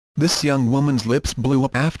This young woman's lips blew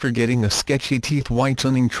up after getting a sketchy teeth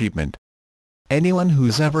whitening treatment. Anyone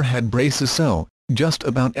who's ever had braces, so just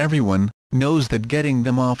about everyone, knows that getting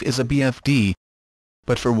them off is a BFD.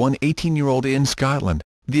 But for one 18-year-old in Scotland,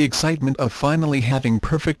 the excitement of finally having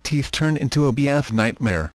perfect teeth turned into a BF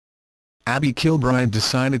nightmare. Abby Kilbride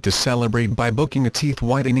decided to celebrate by booking a teeth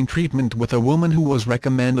whitening treatment with a woman who was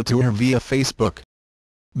recommended to her via Facebook.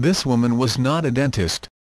 This woman was not a dentist.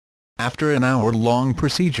 After an hour-long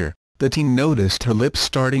procedure, the teen noticed her lips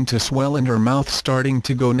starting to swell and her mouth starting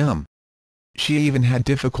to go numb. She even had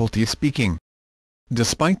difficulty speaking.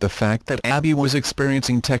 Despite the fact that Abby was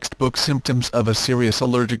experiencing textbook symptoms of a serious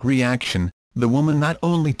allergic reaction, the woman not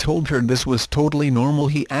only told her this was totally normal,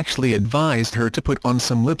 he actually advised her to put on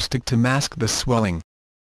some lipstick to mask the swelling.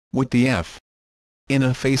 What the F? In a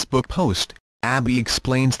Facebook post, Abby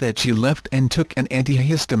explains that she left and took an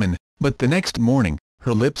antihistamine, but the next morning,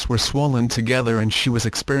 her lips were swollen together and she was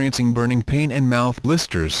experiencing burning pain and mouth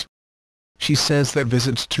blisters. She says that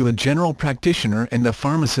visits to a general practitioner and a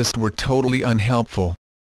pharmacist were totally unhelpful.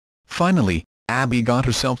 Finally, Abby got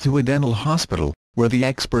herself to a dental hospital, where the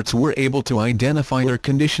experts were able to identify her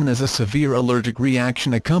condition as a severe allergic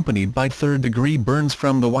reaction accompanied by third-degree burns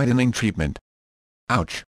from the whitening treatment.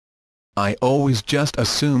 Ouch. I always just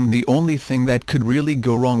assumed the only thing that could really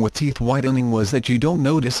go wrong with teeth whitening was that you don't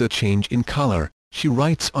notice a change in color, she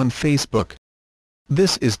writes on Facebook.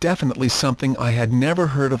 This is definitely something I had never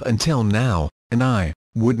heard of until now, and I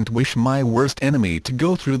wouldn't wish my worst enemy to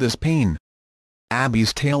go through this pain.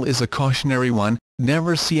 Abby's tale is a cautionary one: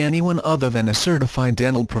 never see anyone other than a certified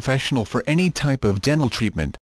dental professional for any type of dental treatment.